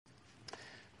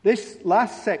This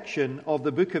last section of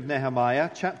the book of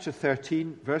Nehemiah, chapter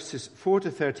 13, verses 4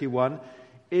 to 31,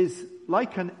 is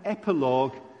like an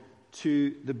epilogue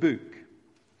to the book.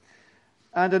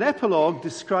 And an epilogue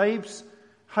describes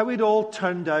how it all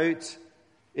turned out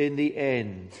in the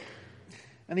end.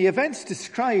 And the events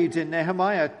described in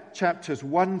Nehemiah chapters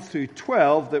 1 through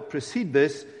 12 that precede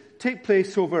this take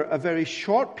place over a very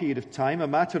short period of time, a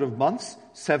matter of months,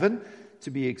 7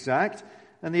 to be exact.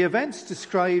 And the events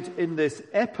described in this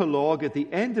epilogue at the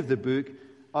end of the book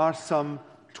are some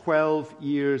 12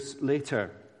 years later.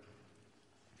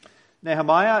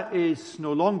 Nehemiah is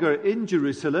no longer in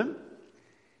Jerusalem.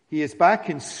 He is back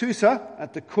in Susa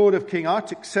at the court of King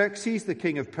Artaxerxes, the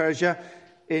king of Persia,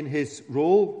 in his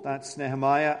role, that's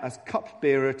Nehemiah, as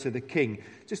cupbearer to the king.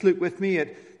 Just look with me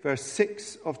at verse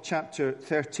 6 of chapter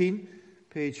 13,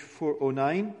 page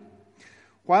 409.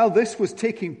 While this was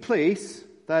taking place,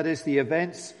 that is, the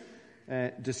events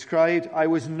described, I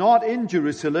was not in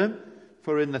Jerusalem,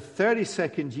 for in the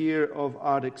 32nd year of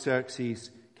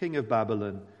Artaxerxes, king of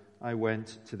Babylon, I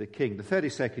went to the king. The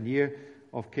 32nd year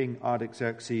of King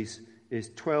Artaxerxes is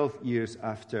 12 years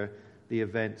after the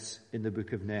events in the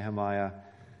book of Nehemiah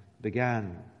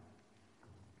began.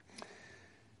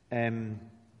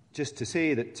 Just to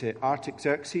say that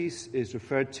Artaxerxes is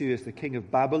referred to as the king of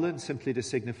Babylon, simply to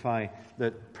signify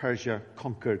that Persia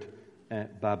conquered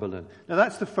Babylon. Now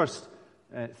that's the first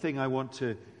thing I want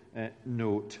to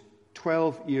note.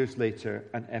 12 years later,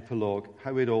 an epilogue,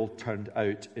 how it all turned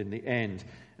out in the end.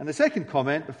 And the second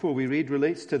comment, before we read,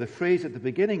 relates to the phrase at the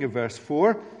beginning of verse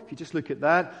 4. If you just look at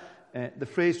that, the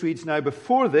phrase reads, now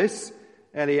before this,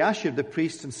 Eliashib the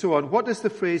priest, and so on. What does the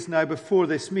phrase now before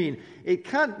this mean? It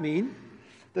can't mean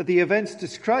that the events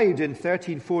described in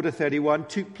 13:4 to 31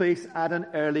 took place at an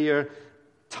earlier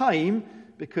time,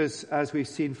 because as we've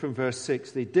seen from verse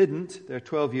 6, they didn't. They're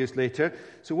 12 years later.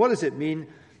 So what does it mean?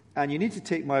 And you need to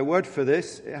take my word for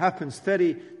this. It happens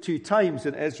 32 times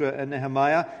in Ezra and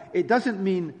Nehemiah. It doesn't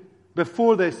mean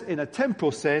before this in a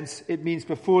temporal sense. It means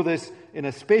before this in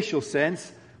a spatial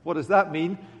sense. What does that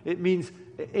mean? It means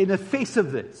in the face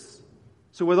of this.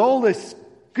 So with all this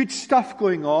good stuff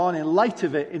going on, in light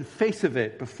of it, in face of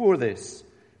it, before this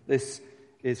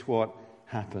is what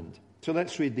happened. So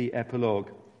let's read the epilogue.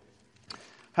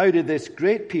 How did this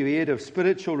great period of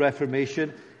spiritual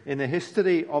reformation in the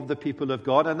history of the people of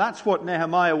God, and that's what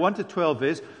Nehemiah 1 to 12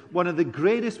 is, one of the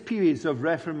greatest periods of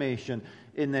reformation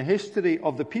in the history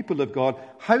of the people of God,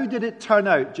 how did it turn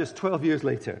out just 12 years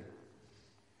later?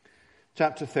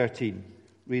 Chapter 13,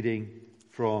 reading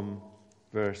from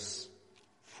verse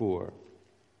 4.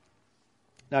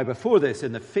 Now before this,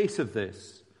 in the face of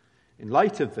this, in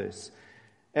light of this,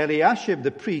 Eliashib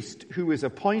the priest, who was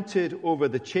appointed over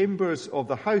the chambers of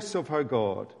the house of her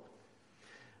God,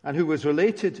 and who was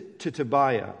related to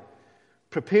Tobiah,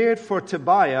 prepared for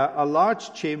Tobiah a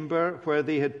large chamber where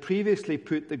they had previously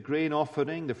put the grain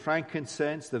offering, the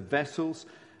frankincense, the vessels,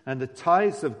 and the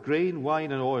tithes of grain,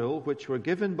 wine, and oil, which were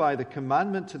given by the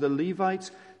commandment to the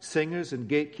Levites, singers, and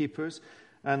gatekeepers,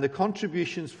 and the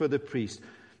contributions for the priest.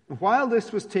 While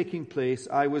this was taking place,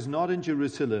 I was not in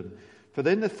Jerusalem, for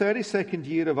in the 32nd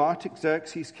year of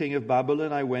Artaxerxes, king of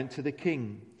Babylon, I went to the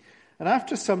king. And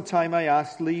after some time I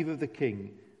asked leave of the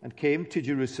king, and came to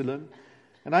Jerusalem.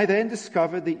 And I then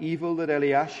discovered the evil that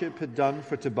Eliashib had done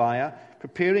for Tobiah,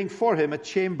 preparing for him a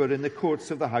chamber in the courts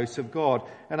of the house of God.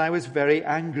 And I was very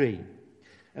angry.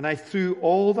 And I threw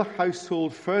all the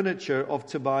household furniture of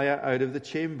Tobiah out of the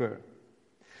chamber.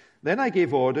 Then I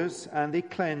gave orders, and they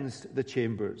cleansed the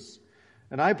chambers.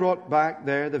 And I brought back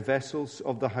there the vessels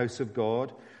of the house of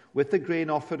God, with the grain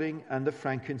offering and the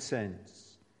frankincense.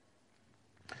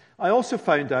 I also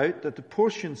found out that the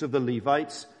portions of the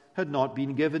Levites had not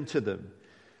been given to them,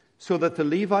 so that the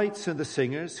Levites and the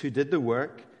singers who did the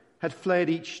work had fled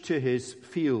each to his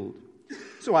field.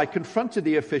 So I confronted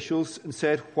the officials and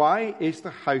said, why is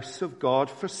the house of God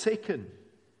forsaken?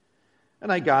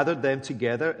 And I gathered them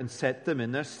together and set them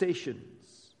in their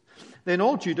stations. Then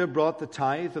all Judah brought the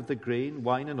tithe of the grain,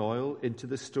 wine, and oil into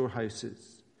the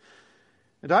storehouses.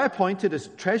 And I appointed as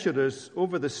treasurers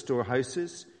over the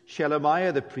storehouses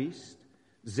Shelemiah the priest,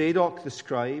 Zadok the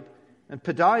scribe, and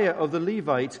Pedaiah of the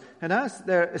Levites, and as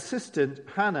their assistant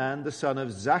Hanan the son of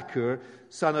Zaccur,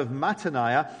 son of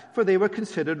Mattaniah, for they were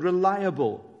considered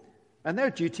reliable, and their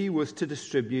duty was to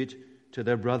distribute to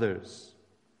their brothers.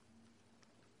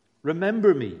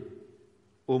 Remember me,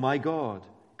 O my God,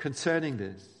 concerning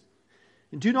this,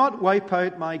 and do not wipe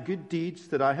out my good deeds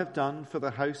that I have done for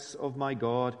the house of my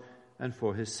God and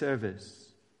for his service.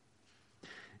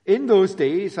 In those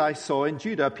days I saw in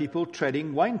Judah people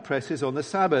treading wine presses on the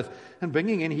Sabbath and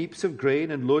bringing in heaps of grain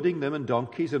and loading them in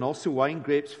donkeys, and also wine,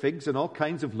 grapes, figs, and all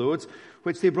kinds of loads,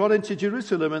 which they brought into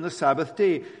Jerusalem on the Sabbath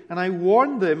day. And I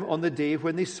warned them on the day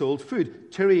when they sold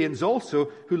food. Tyrians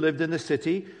also, who lived in the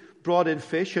city, brought in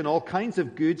fish and all kinds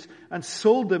of goods and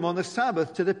sold them on the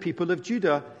Sabbath to the people of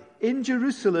Judah in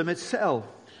Jerusalem itself.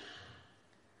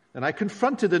 And I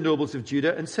confronted the nobles of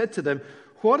Judah and said to them,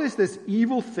 "What is this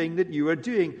evil thing that you are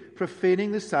doing,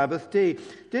 profaning the Sabbath day?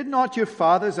 Did not your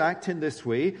fathers act in this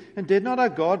way? And did not our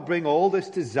God bring all this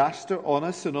disaster on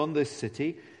us and on this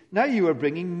city? Now you are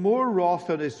bringing more wrath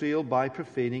on Israel by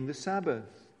profaning the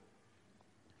Sabbath."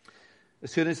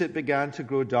 As soon as it began to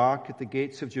grow dark at the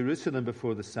gates of Jerusalem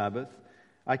before the Sabbath,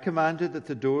 I commanded that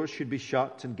the doors should be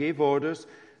shut and gave orders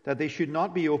that they should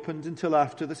not be opened until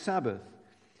after the Sabbath.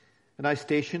 And I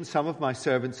stationed some of my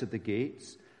servants at the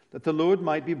gates, that the load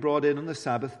might be brought in on the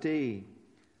Sabbath day.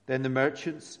 Then the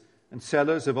merchants and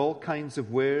sellers of all kinds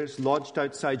of wares lodged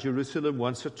outside Jerusalem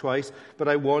once or twice, but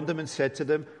I warned them and said to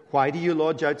them, "Why do you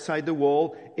lodge outside the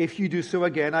wall? If you do so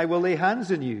again, I will lay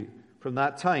hands on you." From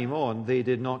that time on, they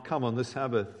did not come on the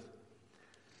Sabbath.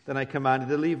 Then I commanded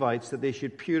the Levites that they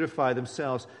should purify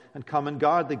themselves and come and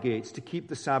guard the gates to keep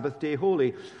the Sabbath day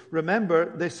holy.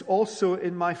 Remember this also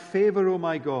in my favor, O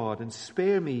my God, and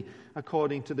spare me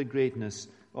according to the greatness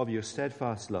of your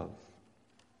steadfast love.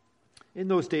 In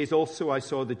those days also I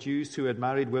saw the Jews who had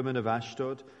married women of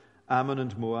Ashdod, Ammon,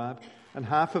 and Moab, and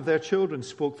half of their children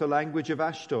spoke the language of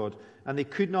Ashdod, and they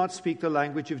could not speak the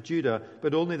language of Judah,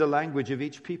 but only the language of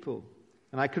each people.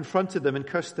 And I confronted them and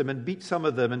cursed them and beat some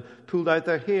of them and pulled out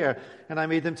their hair. And I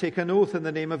made them take an oath in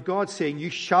the name of God, saying, "You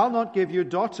shall not give your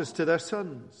daughters to their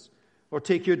sons, or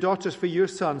take your daughters for your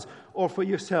sons or for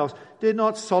yourselves. Did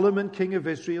not Solomon, king of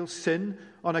Israel, sin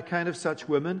on account of such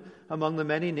women? Among the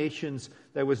many nations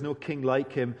there was no king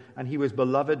like him, and he was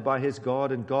beloved by his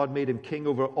God, and God made him king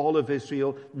over all of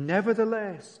Israel.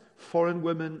 Nevertheless, foreign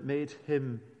women made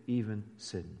him even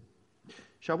sin.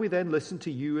 Shall we then listen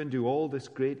to you and do all this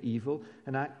great evil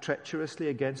and act treacherously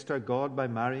against our God by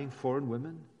marrying foreign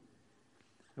women?"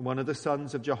 And one of the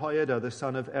sons of Jehoiada, the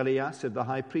son of Eliasib, the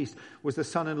high priest, was the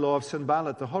son-in-law of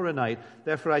Sanballat the Horonite.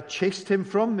 Therefore I chased him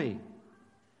from me.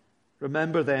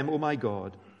 Remember them, O my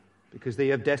God, because they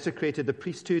have desecrated the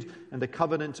priesthood and the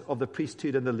covenant of the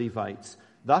priesthood and the Levites.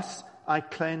 Thus I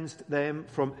cleansed them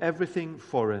from everything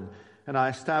foreign, and I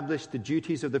established the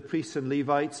duties of the priests and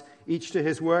Levites, each to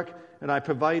his work, and I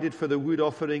provided for the wood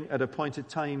offering at appointed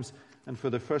times and for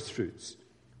the first fruits.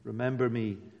 Remember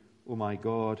me, O my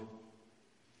God,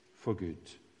 for good.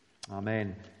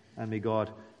 Amen. And may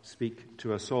God speak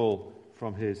to us all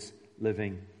from his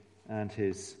living and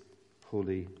his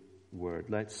holy word.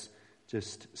 Let's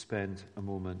just spend a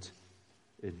moment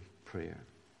in prayer.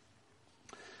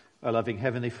 Our loving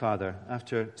Heavenly Father,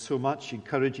 after so much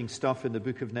encouraging stuff in the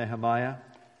book of Nehemiah,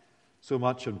 so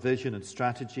much on vision and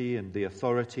strategy and the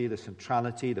authority, the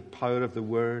centrality, the power of the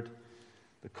word,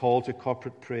 the call to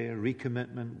corporate prayer,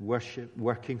 recommitment, worship,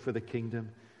 working for the kingdom,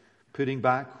 putting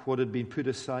back what had been put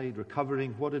aside,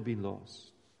 recovering what had been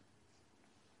lost.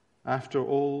 After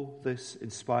all this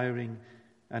inspiring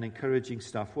and encouraging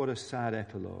stuff, what a sad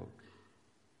epilogue.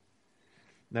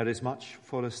 There is much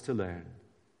for us to learn.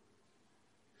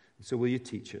 And so will you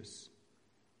teach us?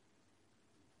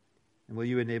 And will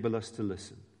you enable us to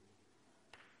listen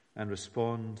and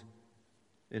respond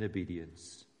in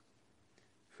obedience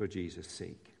for Jesus'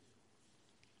 sake?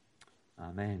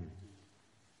 Amen.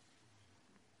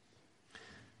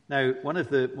 Now, one of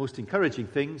the most encouraging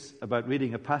things about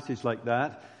reading a passage like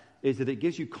that is that it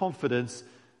gives you confidence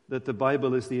that the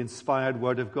Bible is the inspired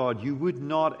Word of God. You would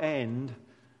not end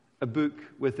a book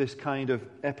with this kind of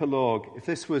epilogue. If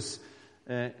this was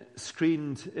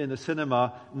screened in a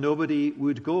cinema, nobody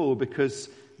would go because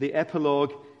the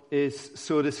epilogue is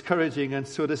so discouraging and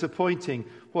so disappointing.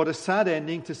 What a sad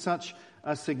ending to such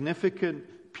a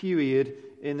significant period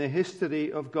in the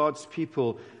history of God's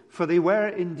people. For they were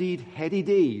indeed heady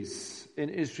days in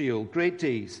Israel, great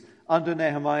days under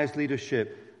Nehemiah's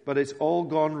leadership, but it's all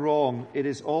gone wrong. It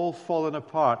is all fallen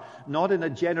apart, not in a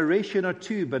generation or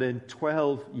two, but in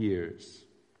 12 years.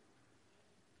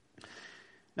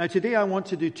 Now today I want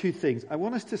to do two things. I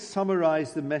want us to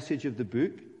summarize the message of the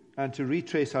book and to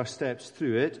retrace our steps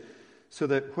through it so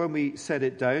that when we set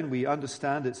it down, we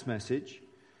understand its message.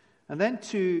 And then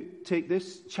to take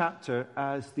this chapter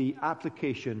as the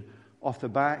application off the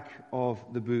back of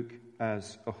the book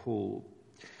as a whole.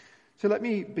 So let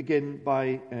me begin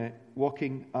by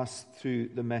walking us through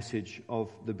the message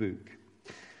of the book.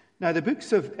 Now the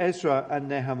books of Ezra and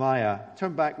Nehemiah,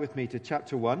 turn back with me to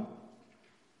chapter 1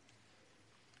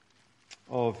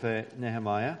 of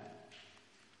Nehemiah.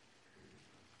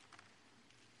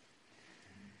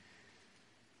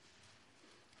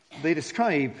 They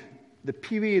describe the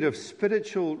period of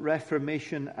spiritual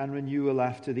reformation and renewal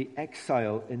after the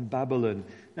exile in Babylon.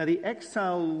 Now, the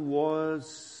exile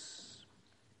was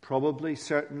probably,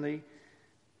 certainly,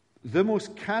 the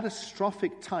most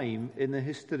catastrophic time in the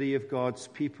history of God's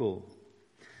people.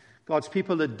 God's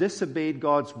people had disobeyed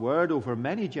God's word over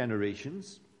many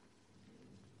generations,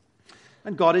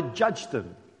 and God had judged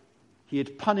them. He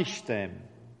had punished them.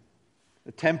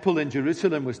 The temple in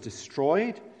Jerusalem was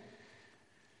destroyed.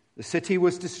 The city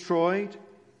was destroyed.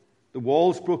 The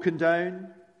walls broken down.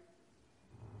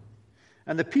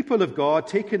 And the people of God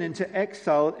taken into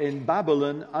exile in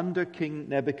Babylon under King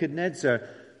Nebuchadnezzar,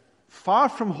 far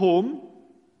from home,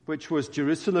 which was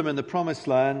Jerusalem and the Promised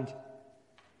Land,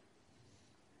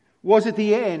 was at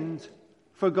the end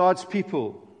for God's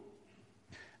people.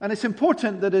 And it's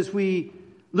important that as we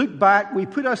look back, we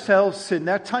put ourselves in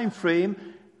their time frame,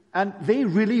 and they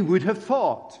really would have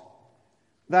thought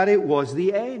that it was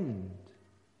the end.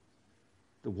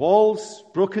 The walls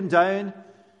broken down,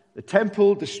 the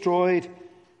temple destroyed,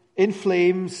 in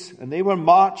flames, and they were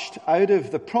marched out of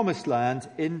the Promised Land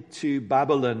into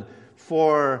Babylon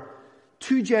for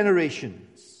 2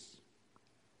 generations.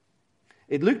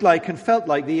 It looked like and felt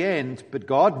like the end, but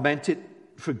God meant it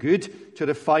for good to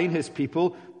refine his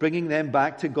people, bringing them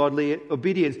back to godly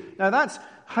obedience. Now that's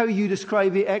how you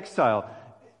describe the exile.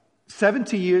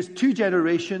 70 years, 2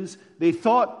 generations. They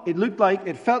thought it looked like,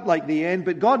 it felt like the end,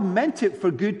 but God meant it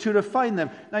for good to refine them.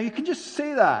 Now you can just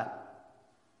say that.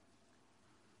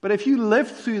 But if you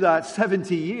lived through that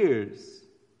 70 years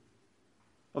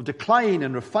of decline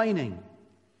and refining,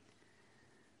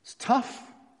 it's tough.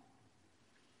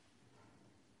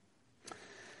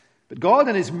 But God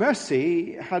in his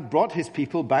mercy had brought his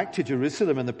people back to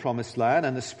Jerusalem and the Promised Land,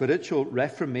 and the spiritual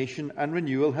reformation and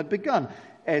renewal had begun.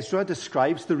 Ezra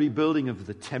describes the rebuilding of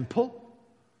the temple.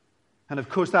 And of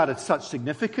course that had such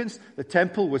significance. The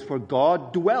temple was where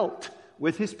God dwelt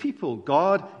with his people.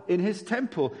 God in his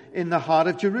temple, in the heart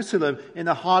of Jerusalem, in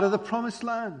the heart of the Promised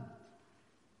Land.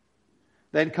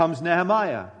 Then comes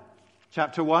Nehemiah.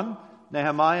 Chapter 1,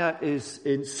 Nehemiah is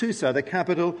in Susa, the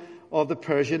capital of the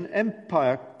Persian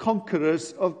Empire,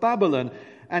 conquerors of Babylon.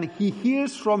 And he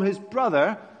hears from his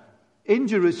brother in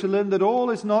Jerusalem that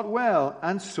all is not well.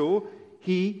 And so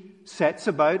he sets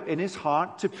about in his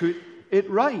heart to put it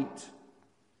right.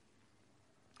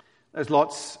 There's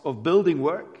lots of building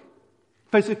work,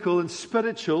 physical and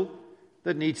spiritual,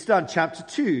 that needs done. Chapter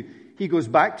 2, he goes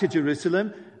back to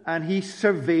Jerusalem and he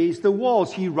surveys the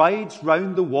walls. He rides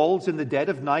round the walls in the dead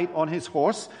of night on his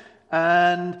horse,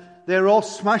 and they're all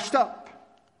smashed up.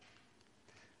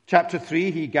 Chapter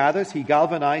 3, he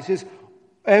galvanizes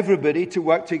everybody to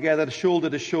work together to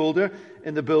shoulder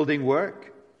in the building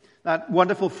work. That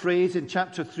wonderful phrase in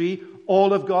chapter 3,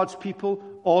 all of God's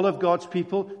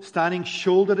people standing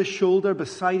shoulder to shoulder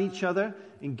beside each other,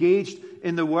 engaged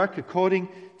in the work according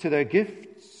to their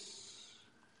gifts.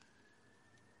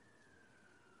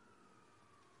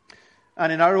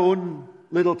 And in our own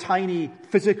little tiny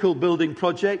physical building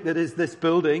project that is this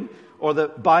building, or the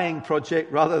buying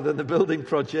project rather than the building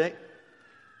project,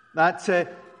 that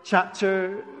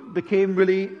chapter became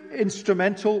really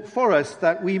instrumental for us,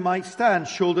 that we might stand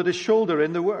shoulder to shoulder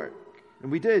in the work.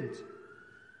 And we did.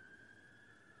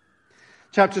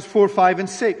 Chapters 4, 5, and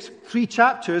 6, 3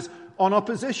 chapters on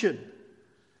opposition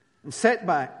and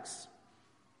setbacks.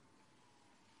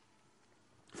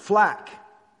 Flack.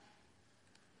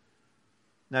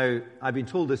 Now, I've been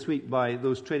told this week by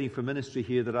those training for ministry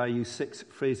here that I use 6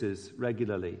 phrases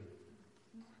regularly.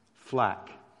 Flack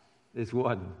is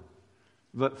one.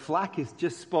 But flack is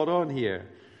just spot on here.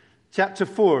 Chapter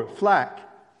 4, flack.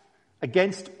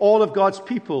 Against all of God's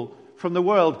people from the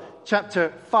world.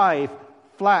 Chapter 5,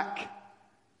 flack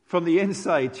from the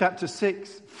inside. Chapter 6,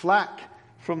 flack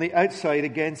from the outside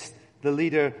against the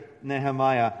leader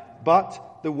Nehemiah.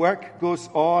 But the work goes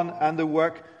on and the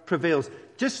work prevails.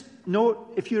 Just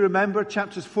note, if you remember,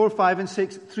 chapters 4, 5, and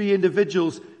 6, 3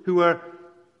 individuals who were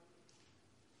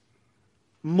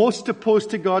most opposed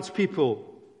to God's people.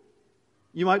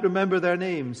 You might remember their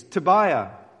names. Tobiah,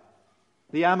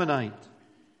 the Ammonite.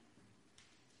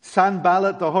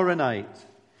 Sanballat, the Horonite.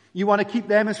 You want to keep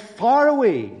them as far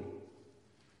away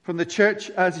from the church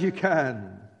as you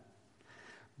can.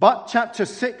 But chapter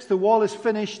 6, the wall is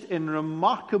finished in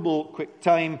remarkable quick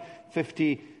time,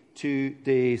 52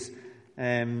 days.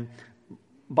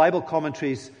 Bible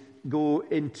commentaries go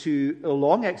into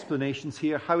long explanations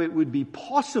here how it would be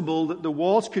possible that the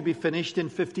walls could be finished in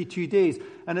 52 days.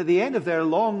 And at the end of their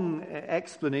long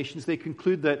explanations, they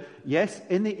conclude that, yes,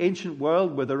 in the ancient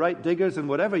world, with the right diggers and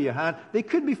whatever you had, they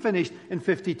could be finished in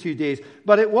 52 days.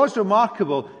 But it was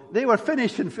remarkable. They were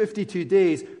finished in 52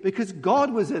 days because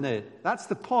God was in it. That's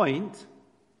the point.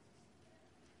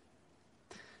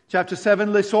 Chapter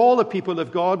 7 lists all the people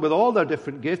of God with all their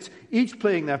different gifts, each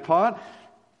playing their part.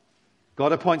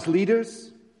 God appoints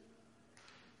leaders.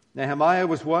 Nehemiah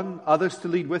was one, others to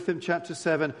lead with him, chapter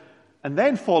 7. And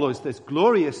then follows this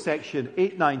glorious section,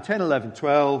 8, 9, 10, 11,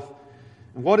 12.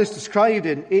 And what is described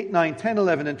in 8, 9, 10,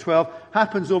 11, and 12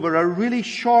 happens over a really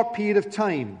short period of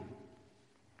time.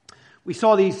 We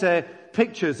saw these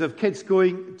pictures of kids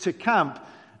going to camp.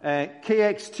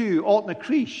 KX2,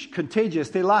 Altnacreesh, Contagious.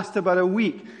 They last about a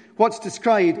week. What's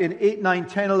described in 8, 9,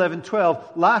 10, 11,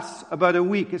 12 lasts about a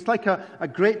week. It's like a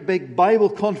great big Bible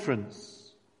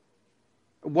conference.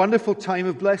 A wonderful time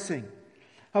of blessing.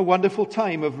 A wonderful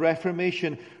time of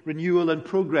reformation, renewal, and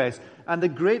progress. And the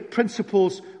great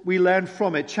principles we learn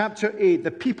from it. Chapter 8,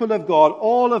 the people of God,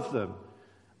 all of them,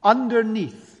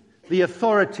 underneath the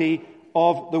authority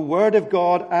of the Word of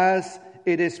God as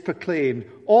it is proclaimed.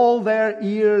 All their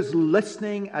ears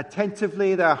listening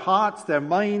attentively, their hearts, their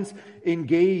minds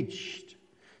engaged.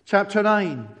 Chapter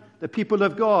 9, the people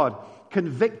of God,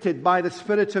 convicted by the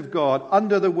Spirit of God,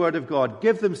 under the Word of God,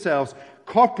 give themselves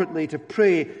corporately to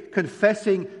pray,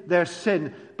 confessing their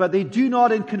sin. But they do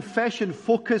not in confession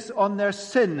focus on their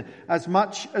sin as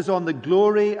much as on the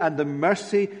glory and the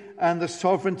mercy and the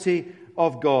sovereignty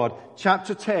of God.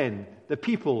 Chapter 10, the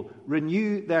people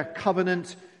renew their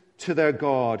covenant to their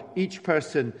God. Each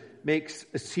person makes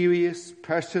a serious,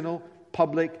 personal,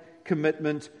 public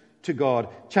commitment to God.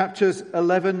 Chapters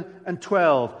 11 and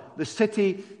 12. The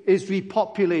city is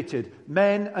repopulated.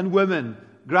 Men and women,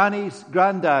 grannies,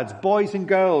 granddads, boys and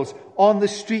girls on the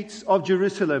streets of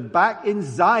Jerusalem, back in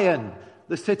Zion,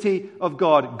 the city of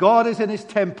God. God is in his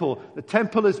temple. The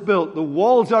temple is built. The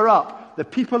walls are up. The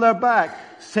people are back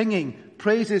singing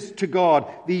praises to God.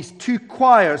 These two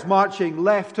choirs marching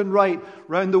left and right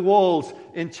round the walls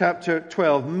in chapter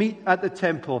 12 meet at the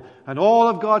temple, and all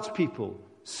of God's people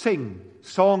sing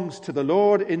songs to the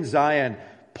Lord in Zion,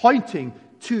 pointing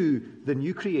to the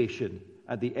new creation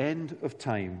at the end of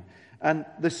time. And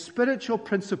the spiritual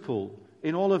principle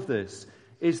in all of this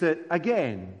is that,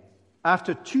 again,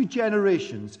 after 2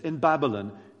 generations in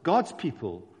Babylon, God's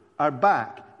people are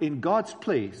back in God's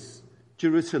place,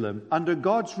 Jerusalem, under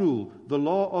God's rule, the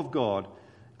law of God,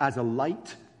 as a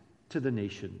light to the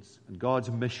nations. And God's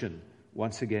mission,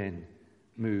 once again,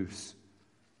 moves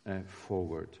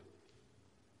forward.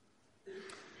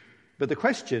 But the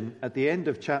question at the end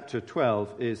of chapter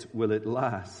 12 is, will it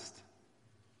last?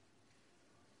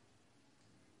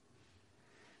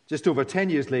 Just over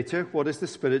 10 years later, what is the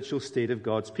spiritual state of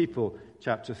God's people?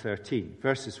 Chapter 13,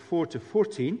 verses 4 to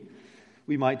 14.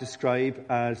 We might describe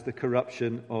as the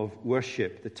corruption of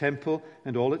worship, the temple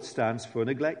and all it stands for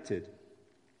neglected.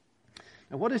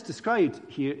 And what is described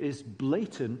here is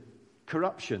blatant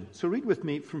corruption. So read with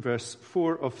me from verse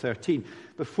 4 of 13.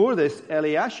 Before this,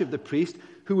 Eliashib the priest,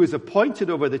 who was appointed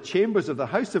over the chambers of the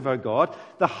house of our God,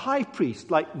 the high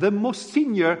priest, like the most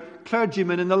senior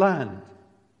clergyman in the land,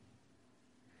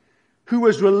 who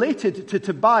was related to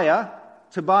Tobiah,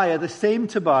 the same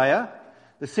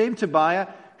Tobiah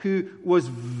who was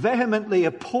vehemently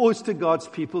opposed to God's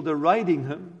people, deriding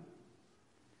them.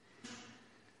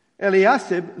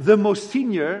 Eliashib, the most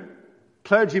senior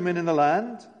clergyman in the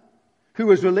land, who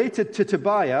was related to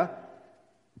Tobiah,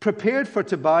 prepared for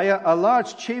Tobiah a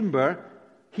large chamber.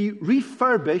 He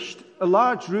refurbished a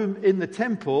large room in the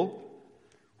temple,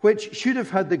 which should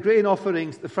have had the grain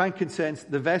offerings, the frankincense,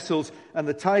 the vessels, and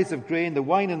the tithes of grain, the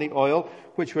wine and the oil,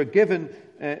 which were given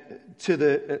to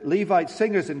the Levite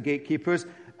singers and gatekeepers,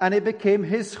 and it became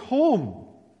his home.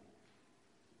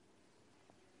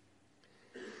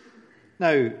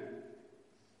 Now,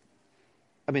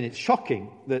 it's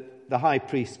shocking that the high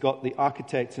priest got the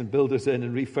architects and builders in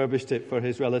and refurbished it for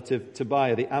his relative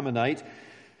Tobiah, the Ammonite,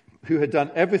 who had done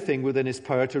everything within his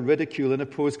power to ridicule and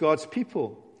oppose God's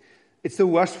people. It's the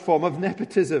worst form of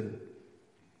nepotism.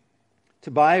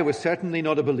 Tobiah was certainly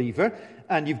not a believer,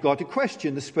 and you've got to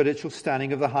question the spiritual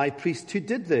standing of the high priest who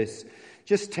did this.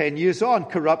 Just 10 years on,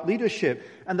 corrupt leadership.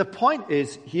 And the point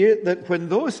is here that when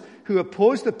those who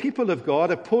oppose the people of God,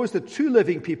 oppose the true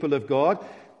living people of God,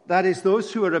 that is,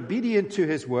 those who are obedient to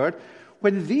his word,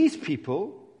 when these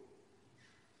people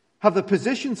have the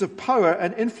positions of power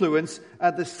and influence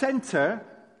at the center,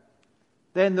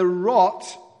 then the rot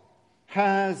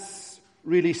has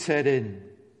really set in.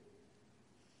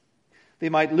 They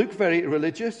might look very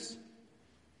religious,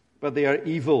 but they are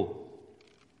evil.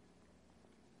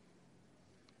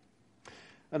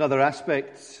 Another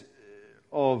aspect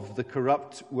of the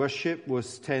corrupt worship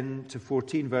was 10 to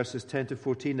 14, verses 10 to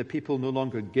 14. The people no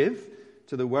longer give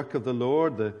to the work of the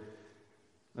Lord. They're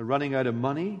running out of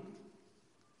money.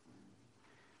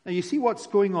 Now you see what's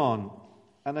going on,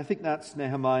 and I think that's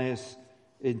Nehemiah's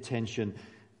intention.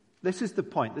 This is the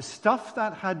point. The stuff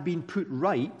that had been put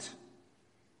right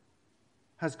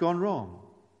has gone wrong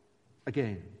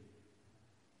again.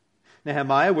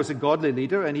 Nehemiah was a godly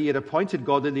leader, and he had appointed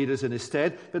godly leaders in his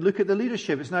stead. But look at the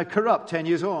leadership. It's now corrupt 10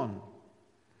 years on.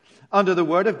 Under the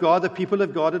word of God, the people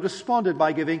of God had responded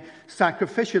by giving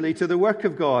sacrificially to the work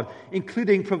of God,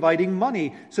 including providing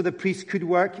money so the priests could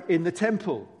work in the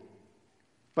temple.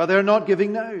 But they're not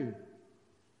giving now.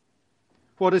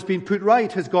 What has been put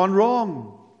right has gone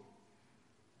wrong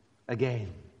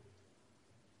again.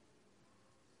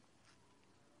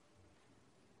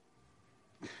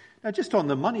 Now, just on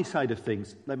the money side of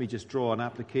things, let me just draw an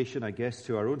application, I guess,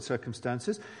 to our own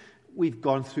circumstances. We've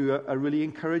gone through a really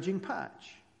encouraging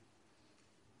patch.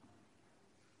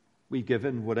 We've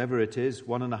given whatever it is,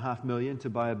 $1.5 million to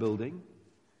buy a building.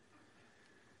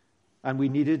 And we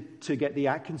needed to get the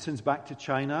Atkinsons back to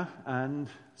China. And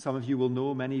some of you will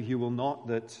know, many of you will not,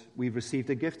 that we've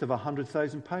received a gift of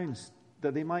 £100,000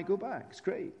 that they might go back. It's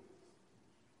great.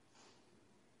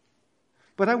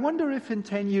 But I wonder if in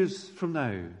 10 years from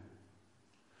now,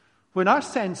 when our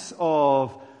sense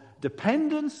of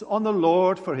dependence on the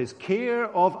Lord for his care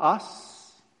of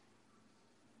us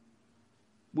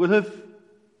will have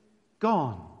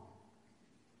gone.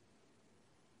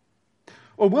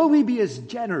 Or will we be as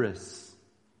generous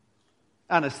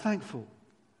and as thankful?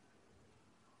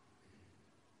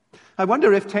 I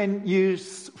wonder if 10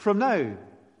 years from now,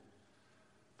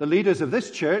 the leaders of this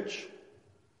church,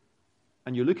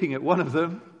 and you're looking at one of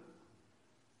them,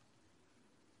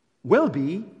 will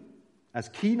be as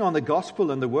keen on the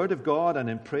gospel and the word of God and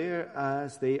in prayer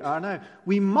as they are now.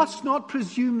 We must not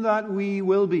presume that we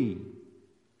will be.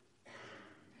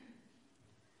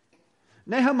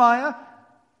 Nehemiah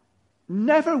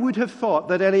never would have thought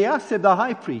that Eliasib the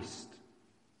high priest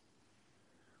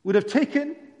would have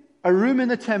taken a room in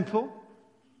the temple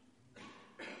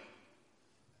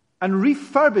and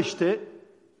refurbished it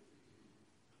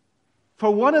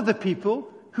for one of the people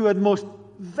who had most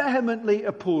vehemently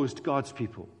opposed God's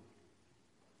people.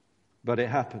 But it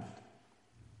happened.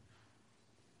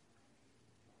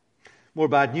 More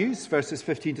bad news, verses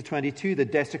 15 to 22, the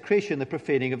desecration, the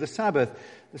profaning of the Sabbath.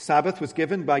 The Sabbath was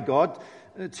given by God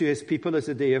to his people as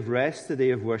a day of rest, a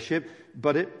day of worship,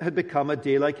 but it had become a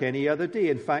day like any other day.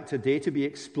 In fact, a day to be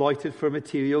exploited for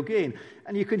material gain.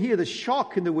 And you can hear the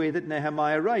shock in the way that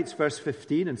Nehemiah writes, verse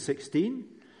 15 and 16.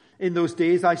 In those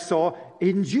days I saw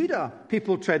in Judah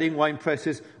people treading wine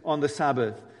presses on the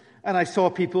Sabbath. And I saw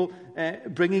people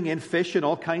bringing in fish and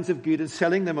all kinds of good and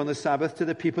selling them on the Sabbath to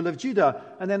the people of Judah.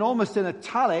 And then almost in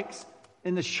italics,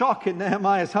 in the shock in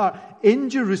Nehemiah's heart,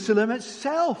 in Jerusalem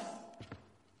itself.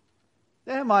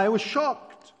 Nehemiah was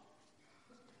shocked.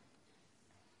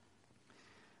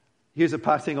 Here's a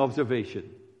passing observation.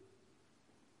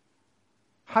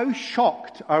 How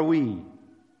shocked are we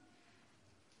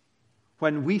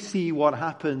when we see what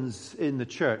happens in the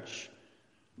church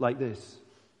like this?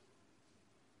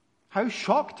 How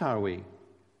shocked are we?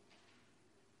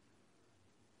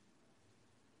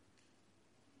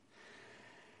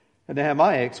 And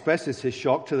Nehemiah expresses his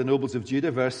shock to the nobles of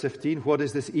Judah, verse 15. What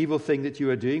is this evil thing that you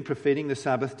are doing, profaning the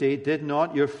Sabbath day? Did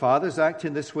not your fathers act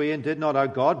in this way, and did not our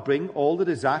God bring all the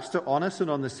disaster on us and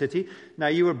on the city? Now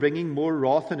you are bringing more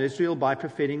wrath on Israel by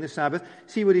profaning the Sabbath.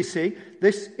 See what he's saying?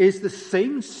 This is the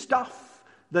same stuff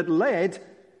that led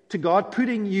to God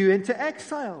putting you into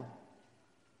exile.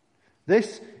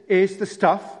 This is the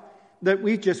stuff that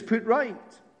we just put right.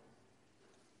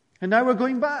 And now we're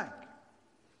going back.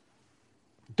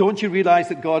 Don't you realize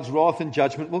that God's wrath and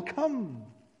judgment will come?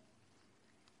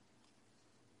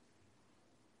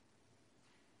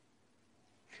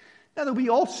 Now there'll be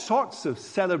all sorts of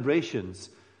celebrations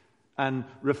and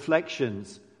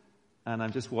reflections, and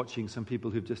I'm just watching some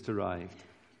people who've just arrived.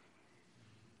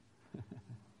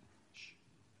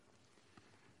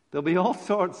 There'll be all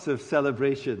sorts of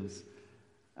celebrations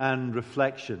and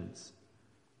reflections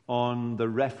on the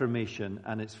Reformation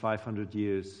and its 500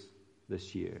 years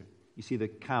this year. You see, the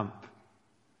camp,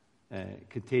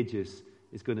 Contagious,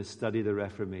 is going to study the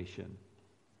Reformation.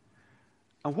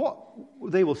 And what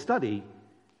they will study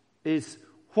is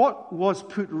what was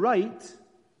put right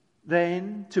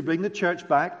then to bring the church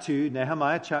back to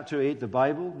Nehemiah chapter 8, the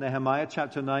Bible, Nehemiah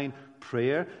chapter 9,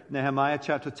 prayer, Nehemiah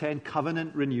chapter 10,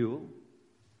 covenant renewal.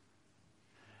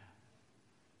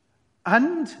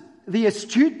 And the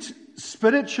astute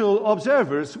spiritual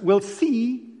observers will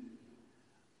see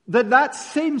that that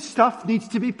same stuff needs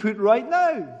to be put right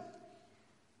now.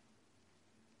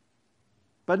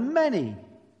 But many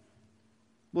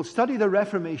will study the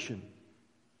Reformation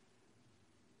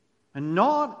and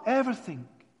not ever think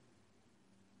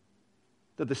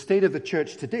that the state of the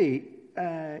church today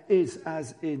is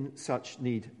as in such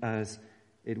need as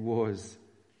it was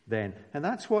then. And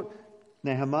that's what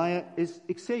Nehemiah is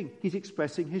saying. He's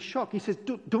expressing his shock. He says,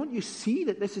 don't you see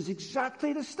that this is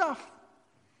exactly the stuff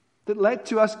that led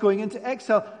to us going into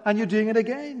exile, and you're doing it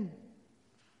again?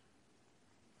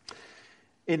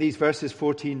 In these verses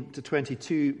 14 to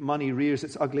 22, money rears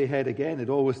its ugly head again. It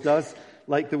always does.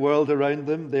 Like the world around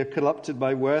them, they're corrupted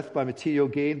by worth, by material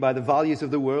gain, by the values of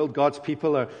the world. God's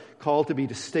people are called to be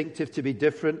distinctive, to be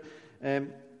different.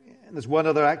 And there's one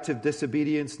other act of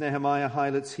disobedience Nehemiah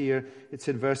highlights here. It's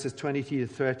in verses 22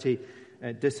 to 30.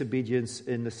 Disobedience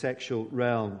in the sexual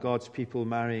realm. God's people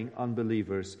marrying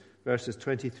unbelievers. Verses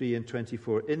 23 and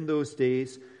 24. In those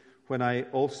days, when I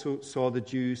also saw the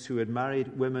Jews who had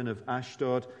married women of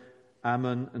Ashdod,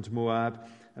 Ammon, and Moab,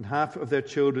 and half of their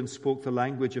children spoke the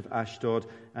language of Ashdod,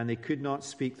 and they could not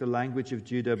speak the language of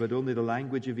Judah, but only the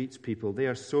language of each people. They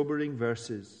are sobering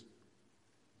verses.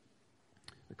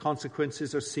 The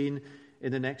consequences are seen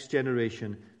in the next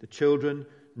generation. The children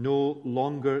no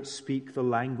longer speak the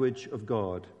language of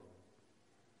God.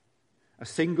 A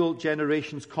single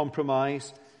generation's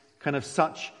compromise can have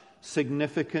such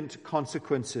significant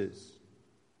consequences.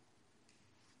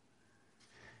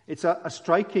 It's a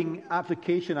striking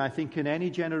application, I think, in any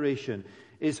generation,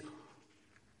 is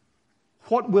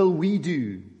what will we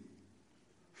do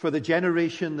for the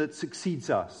generation that succeeds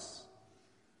us?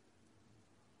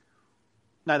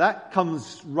 Now that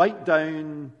comes right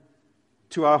down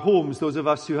to our homes, those of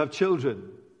us who have children.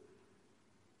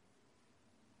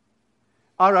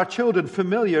 Are our children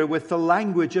familiar with the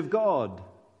language of God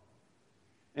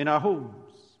in our homes?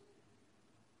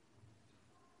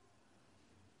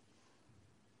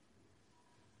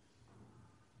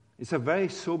 It's a very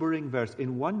sobering verse.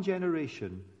 In one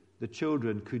generation, the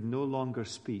children could no longer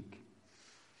speak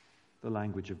the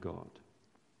language of God.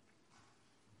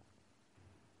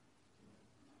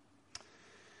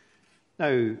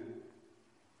 Now,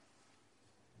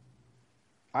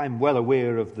 I'm well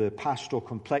aware of the pastoral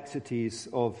complexities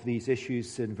of these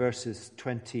issues in verses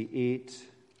 28,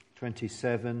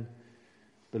 27,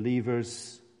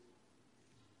 believers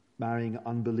marrying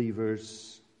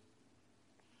unbelievers.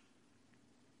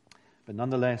 But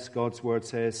nonetheless, God's word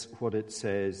says what it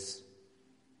says.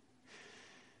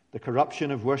 The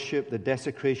corruption of worship, the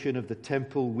desecration of the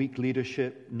temple, weak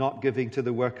leadership, not giving to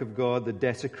the work of God, the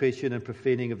desecration and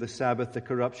profaning of the Sabbath, the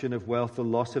corruption of wealth, the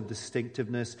loss of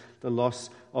distinctiveness, the loss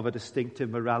of a distinctive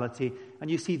morality. And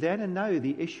you see, then and now,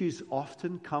 the issues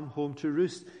often come home to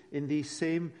roost in these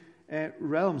same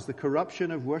realms. The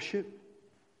corruption of worship,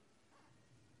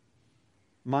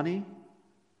 money,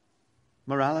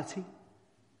 morality,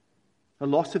 a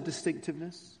loss of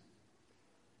distinctiveness.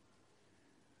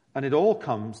 And it all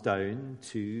comes down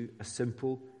to a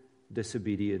simple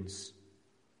disobedience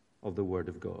of the Word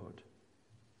of God.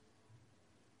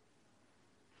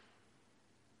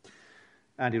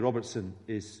 Andy Robertson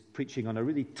is preaching on a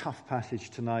really tough passage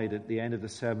tonight at the end of the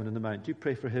Sermon on the Mount. Do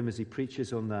pray for him as he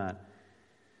preaches on that.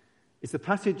 It's the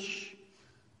passage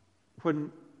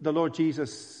when the Lord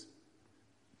Jesus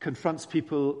confronts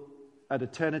people at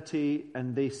eternity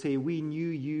and they say, "We knew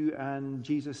you," and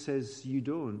Jesus says, "You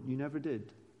don't. You never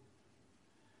did."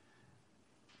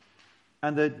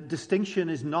 And the distinction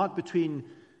is not between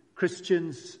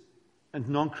Christians and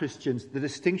non-Christians. The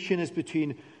distinction is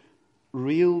between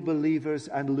real believers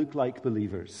and look-like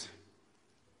believers.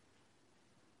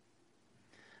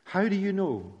 How do you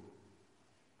know?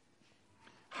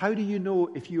 How do you know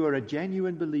if you are a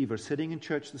genuine believer sitting in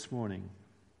church this morning?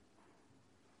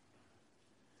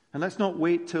 And let's not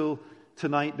wait till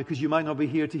tonight because you might not be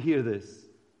here to hear this.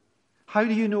 How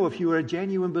do you know if you are a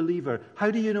genuine believer?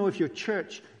 How do you know if your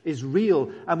church is real?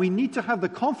 And we need to have the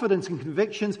confidence and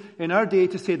convictions in our day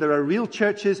to say there are real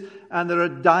churches and there are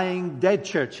dying, dead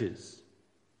churches.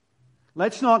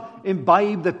 Let's not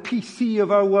imbibe the PC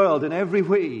of our world in every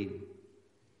way.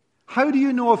 How do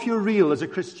you know if you're real as a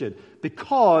Christian?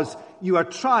 Because you are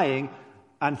trying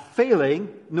and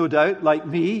failing, no doubt, like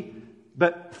me,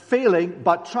 but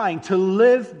trying to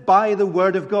live by the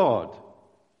Word of God.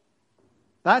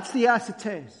 That's the acid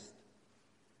test.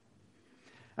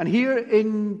 And here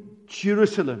in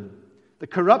Jerusalem, the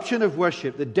corruption of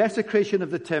worship, the desecration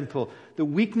of the temple, the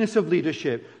weakness of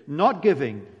leadership, not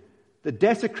giving the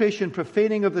desecration,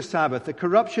 profaning of the Sabbath, the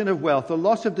corruption of wealth, the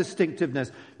loss of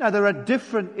distinctiveness. Now, there are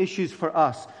different issues for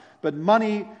us, but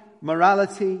money,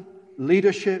 morality,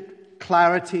 leadership,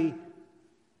 clarity,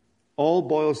 all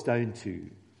boils down to,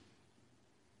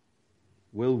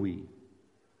 will we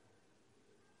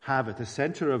have at the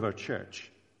center of our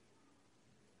church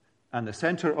and the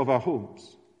center of our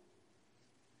homes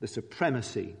the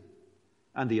supremacy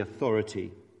and the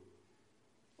authority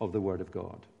of the Word of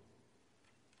God?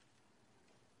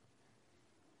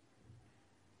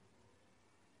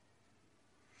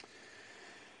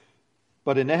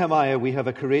 But in Nehemiah, we have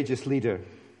a courageous leader.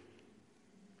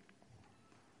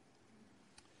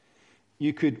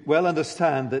 You could well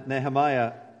understand that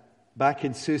Nehemiah, back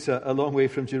in Susa, a long way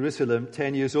from Jerusalem,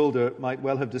 10 years older, might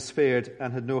well have despaired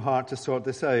and had no heart to sort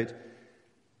this out.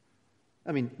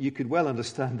 I mean, you could well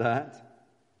understand that.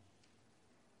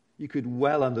 You could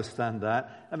well understand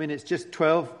that. I mean, it's just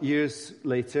 12 years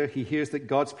later. He hears that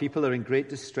God's people are in great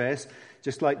distress,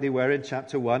 just like they were in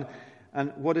chapter 1.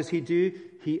 And what does he do?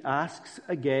 He asks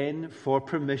again for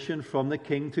permission from the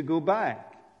king to go back.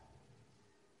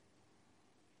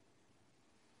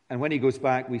 And when he goes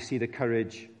back, we see the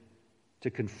courage to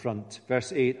confront.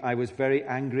 Verse 8, I was very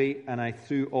angry, and I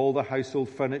threw all the household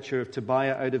furniture of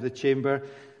Tobiah out of the chamber.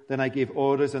 Then I gave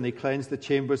orders, and they cleansed the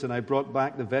chambers, and I brought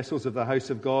back the vessels of the house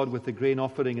of God with the grain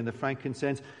offering and the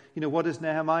frankincense. You know, what does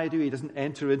Nehemiah do? He doesn't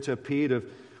enter into a period of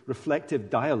reflective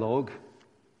dialogue.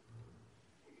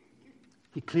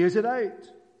 He clears it out.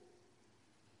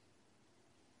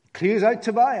 Clears out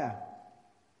Tobiah.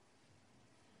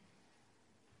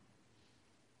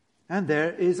 And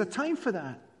there is a time for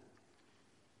that.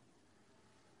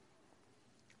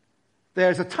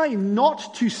 There's a time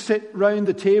not to sit round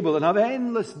the table and have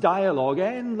endless dialogue.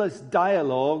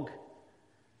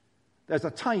 There's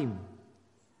a time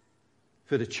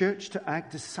for the church to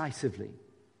act decisively.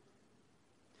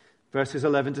 Verses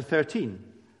 11 to 13.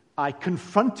 I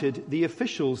confronted the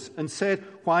officials and said,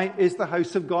 why is the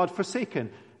house of God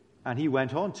forsaken? And he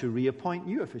went on to reappoint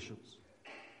new officials.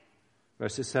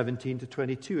 Verses 17 to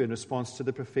 22, in response to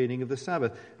the profaning of the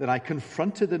Sabbath. Then I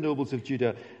confronted the nobles of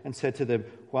Judah and said to them,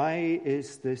 why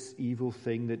is this evil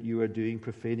thing that you are doing,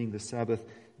 profaning the Sabbath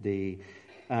day?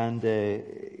 And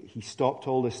he stopped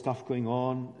all this stuff going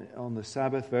on the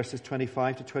Sabbath. Verses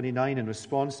 25 to 29, in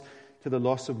response to the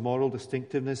loss of moral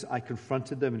distinctiveness, I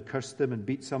confronted them and cursed them and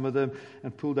beat some of them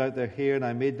and pulled out their hair, and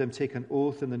I made them take an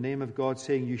oath in the name of God,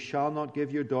 saying, you shall not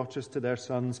give your daughters to their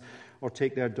sons or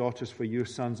take their daughters for your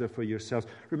sons or for yourselves.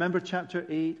 Remember chapter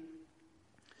 8?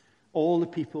 All the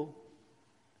people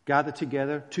gathered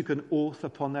together, took an oath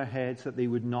upon their heads that they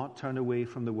would not turn away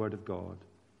from the word of God.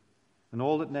 And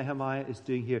all that Nehemiah is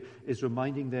doing here is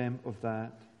reminding them of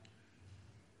that.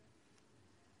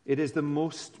 It is the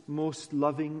most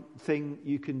loving thing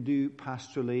you can do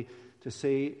pastorally, to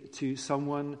say to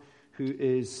someone who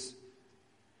is,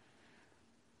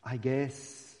 I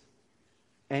guess,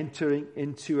 entering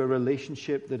into a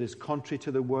relationship that is contrary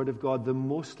to the Word of God, the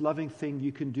most loving thing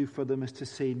you can do for them is to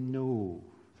say no.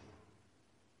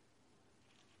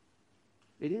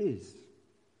 It is.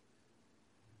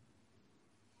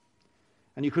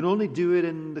 And you can only do it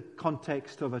in the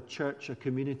context of a church, a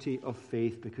community of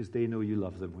faith, because they know you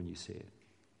love them when you say it.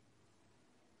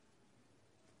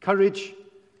 Courage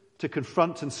to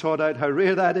confront and sort out how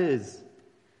rare that is.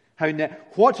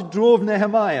 What drove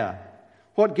Nehemiah?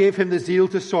 What gave him the zeal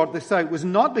to sort this out was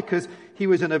not because he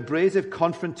was an abrasive,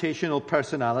 confrontational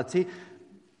personality.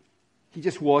 He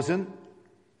just wasn't.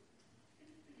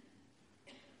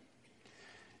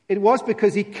 It was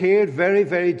because he cared very,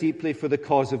 very deeply for the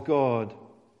cause of God.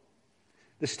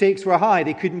 The stakes were high.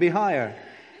 They couldn't be higher.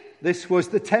 This was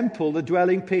the temple, the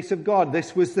dwelling place of God.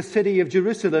 This was the city of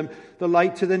Jerusalem, the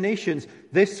light to the nations.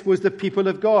 This was the people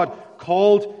of God,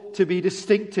 called to be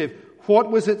distinctive.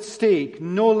 What was at stake?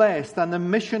 No less than the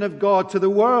mission of God to the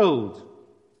world.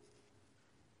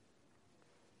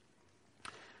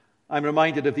 I'm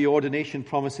reminded of the ordination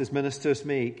promises ministers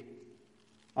make.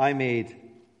 I made.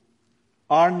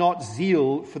 Are not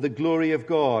zeal for the glory of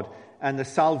God and the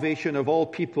salvation of all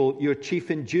people your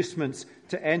chief inducements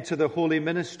to enter the holy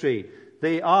ministry?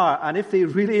 They are, and if they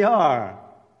really are,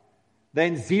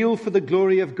 then zeal for the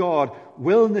glory of God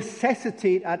will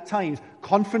necessitate at times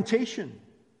confrontation.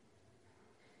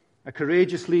 A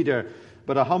courageous leader,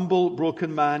 but a humble,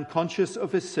 broken man, conscious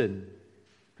of his sin,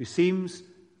 who seems,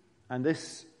 and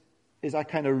this is a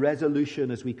kind of resolution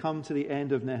as we come to the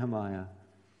end of Nehemiah,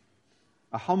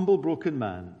 a humble, broken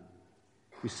man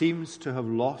who seems to have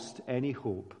lost any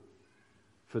hope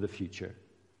for the future.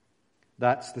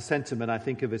 That's the sentiment, I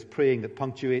think, of his praying that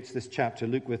punctuates this chapter.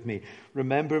 Look with me.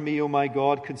 Remember me, O my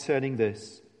God, concerning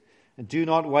this, And do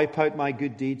not wipe out my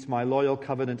good deeds, my loyal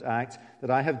covenant act that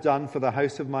I have done for the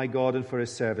house of my God and for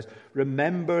his service.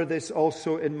 Remember this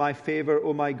also in my favor,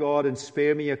 O my God, and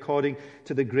spare me according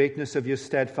to the greatness of your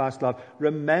steadfast love.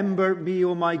 Remember me,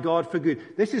 O my God, for good.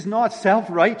 This is not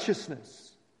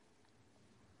self-righteousness.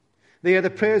 They are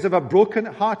the prayers of a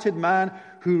broken-hearted man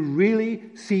who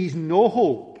really sees no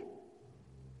hope.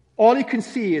 All he can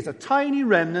see is a tiny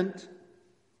remnant,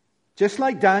 just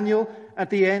like Daniel at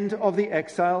the end of the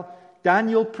exile.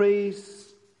 Daniel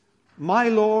prays, my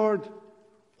Lord,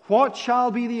 what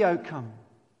shall be the outcome?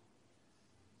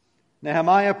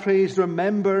 Nehemiah prays,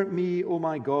 remember me, O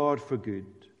my God, for good.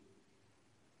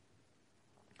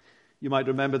 You might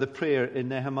remember the prayer in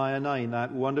Nehemiah 9,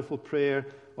 that wonderful prayer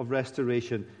of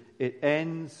restoration. It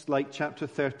ends like chapter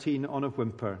 13 on a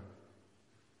whimper.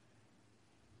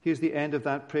 Here's the end of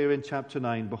that prayer in chapter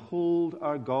 9. Behold,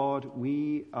 our God,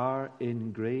 we are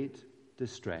in great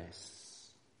distress.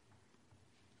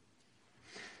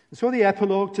 And so the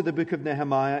epilogue to the book of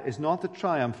Nehemiah is not the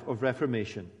triumph of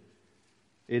Reformation.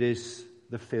 It is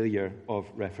the failure of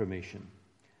Reformation.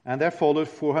 And there followed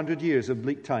 400 years of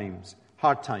bleak times,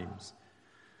 hard times,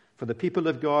 for the people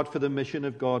of God, for the mission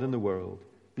of God in the world.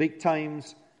 Bleak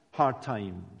times, hard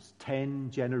times,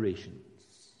 10 generations.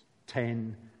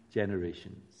 10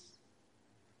 generations.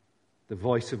 The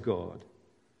voice of God,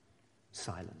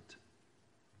 silent.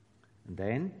 And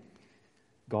then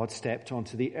God stepped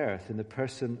onto the earth in the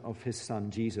person of his Son,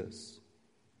 Jesus.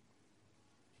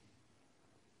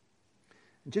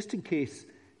 And just in case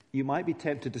you might be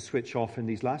tempted to switch off in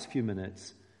these last few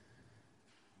minutes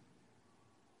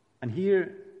and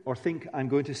hear or think I'm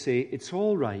going to say, it's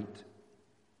all right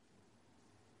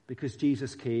because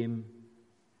Jesus came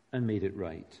and made it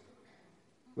right.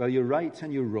 Well, you're right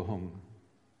and you're wrong.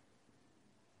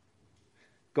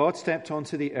 God stepped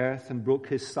onto the earth and broke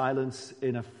his silence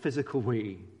in a physical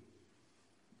way.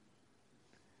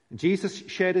 Jesus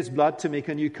shed his blood to make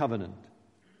a new covenant.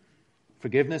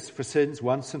 Forgiveness for sins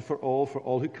once and for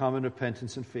all who come in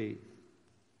repentance and faith.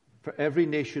 For every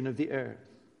nation of the earth.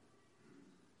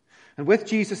 And with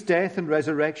Jesus' death and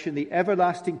resurrection, the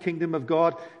everlasting kingdom of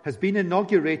God has been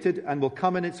inaugurated and will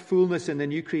come in its fullness in the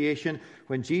new creation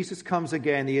when Jesus comes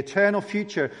again. The eternal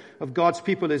future of God's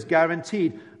people is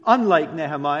guaranteed. Unlike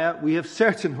Nehemiah, we have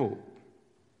certain hope.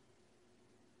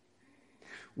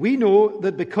 We know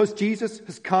that because Jesus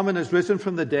has come and has risen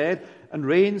from the dead and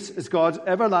reigns as God's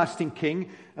everlasting King,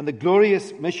 and the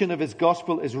glorious mission of his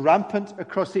gospel is rampant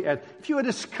across the earth. If you are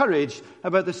discouraged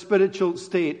about the spiritual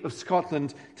state of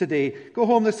Scotland today, go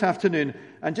home this afternoon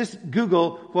and just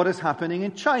Google what is happening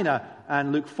in China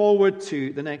and look forward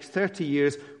to the next 30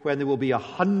 years when there will be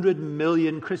 100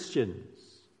 million Christians.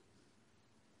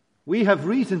 We have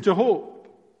reason to hope.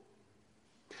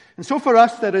 And so for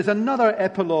us, there is another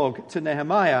epilogue to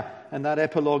Nehemiah, and that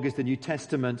epilogue is the New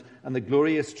Testament and the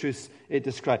glorious truths it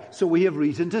describes. So we have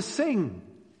reason to sing.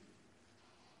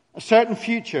 A certain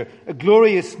future, a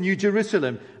glorious new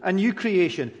Jerusalem, a new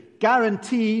creation,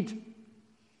 guaranteed.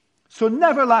 So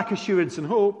never lack assurance and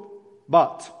hope,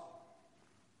 but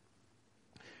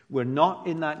we're not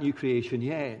in that new creation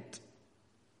yet.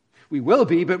 We will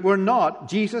be, but we're not.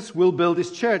 Jesus will build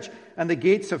his church, and the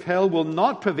gates of hell will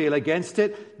not prevail against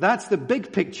it. That's the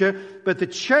big picture. But the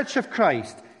church of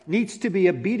Christ needs to be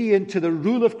obedient to the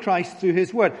rule of Christ through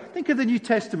his word. Think of the New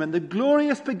Testament, the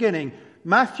glorious beginning.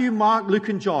 Matthew, Mark, Luke,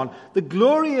 and John. The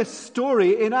glorious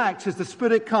story in Acts as the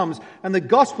Spirit comes and the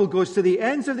gospel goes to the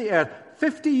ends of the earth.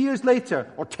 50 years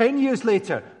later, or 10 years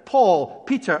later, Paul,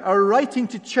 Peter are writing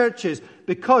to churches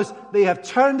because they have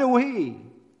turned away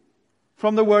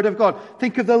from the Word of God.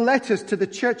 Think of the letters to the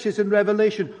churches in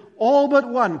Revelation. All but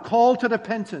one call to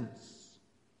repentance.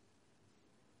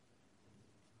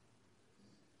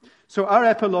 So our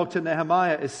epilogue to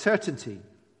Nehemiah is certainty.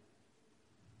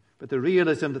 But the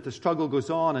realism that the struggle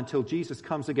goes on until Jesus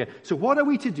comes again. So what are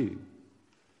we to do?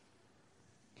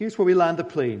 Here's where we land the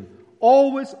plane.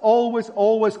 Always, always,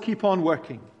 always keep on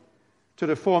working to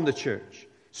reform the church.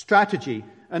 Strategy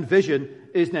and vision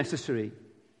is necessary.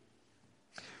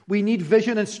 We need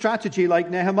vision and strategy like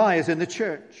Nehemiah's in the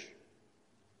church.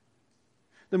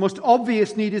 The most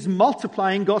obvious need is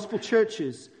multiplying gospel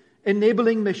churches,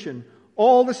 enabling mission,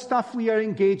 all the stuff we are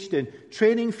engaged in,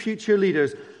 training future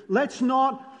leaders. Let's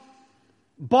not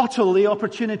bottle the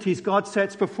opportunities God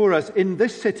sets before us in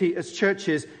this city as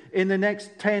churches in the next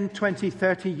 10, 20,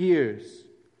 30 years.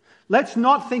 Let's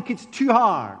not think it's too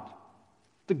hard.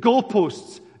 The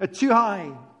goalposts are too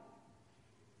high.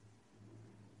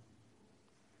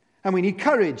 And we need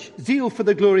courage, zeal for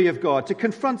the glory of God, to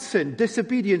confront sin,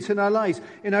 disobedience in our lives,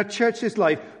 in our church's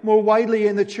life, more widely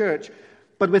in the church,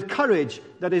 but with courage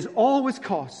that is always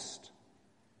cost.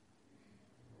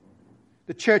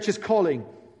 The church's calling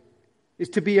is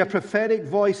to be a prophetic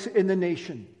voice in the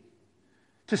nation,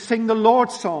 to sing the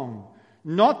Lord's song,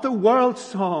 not the world's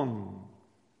song.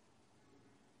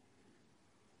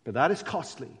 But that is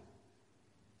costly.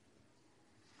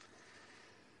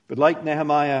 But like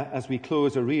Nehemiah, as we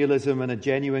close, a realism and a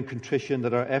genuine contrition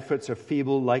that our efforts are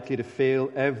feeble, likely to fail.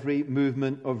 Every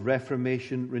movement of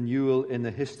reformation, renewal in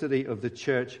the history of the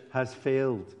church has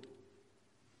failed.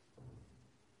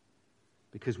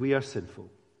 Because we are sinful.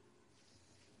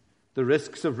 The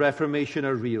risks of reformation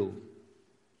are real.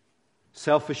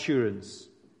 Self-assurance,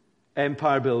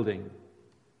 empire building.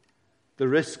 The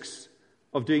risks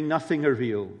of doing nothing are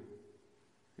real.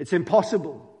 It's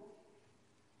impossible.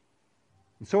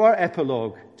 And so our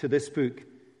epilogue to this book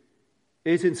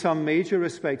is in some major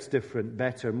respects different,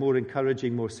 better, more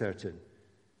encouraging, more certain,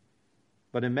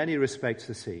 but in many respects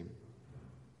the same.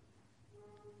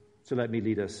 So let me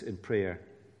lead us in prayer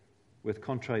with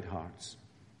contrite hearts.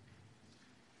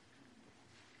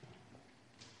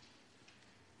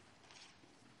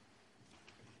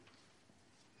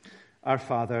 Our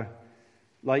Father,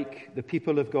 like the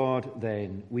people of God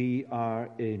then, we are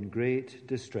in great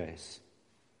distress.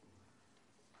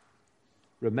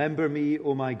 Remember me,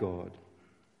 O my God.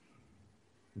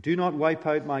 Do not wipe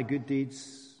out my good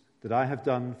deeds that I have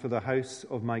done for the house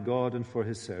of my God and for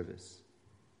his service.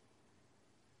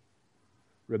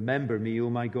 Remember me, O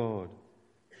my God,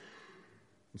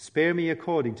 and spare me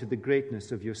according to the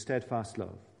greatness of your steadfast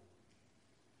love.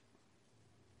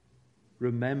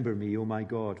 Remember me, O my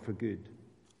God, for good.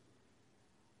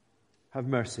 Have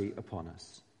mercy upon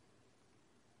us,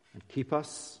 and keep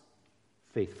us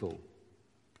faithful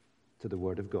to the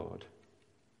word of God.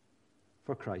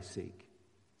 For Christ's sake.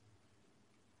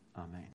 Amen.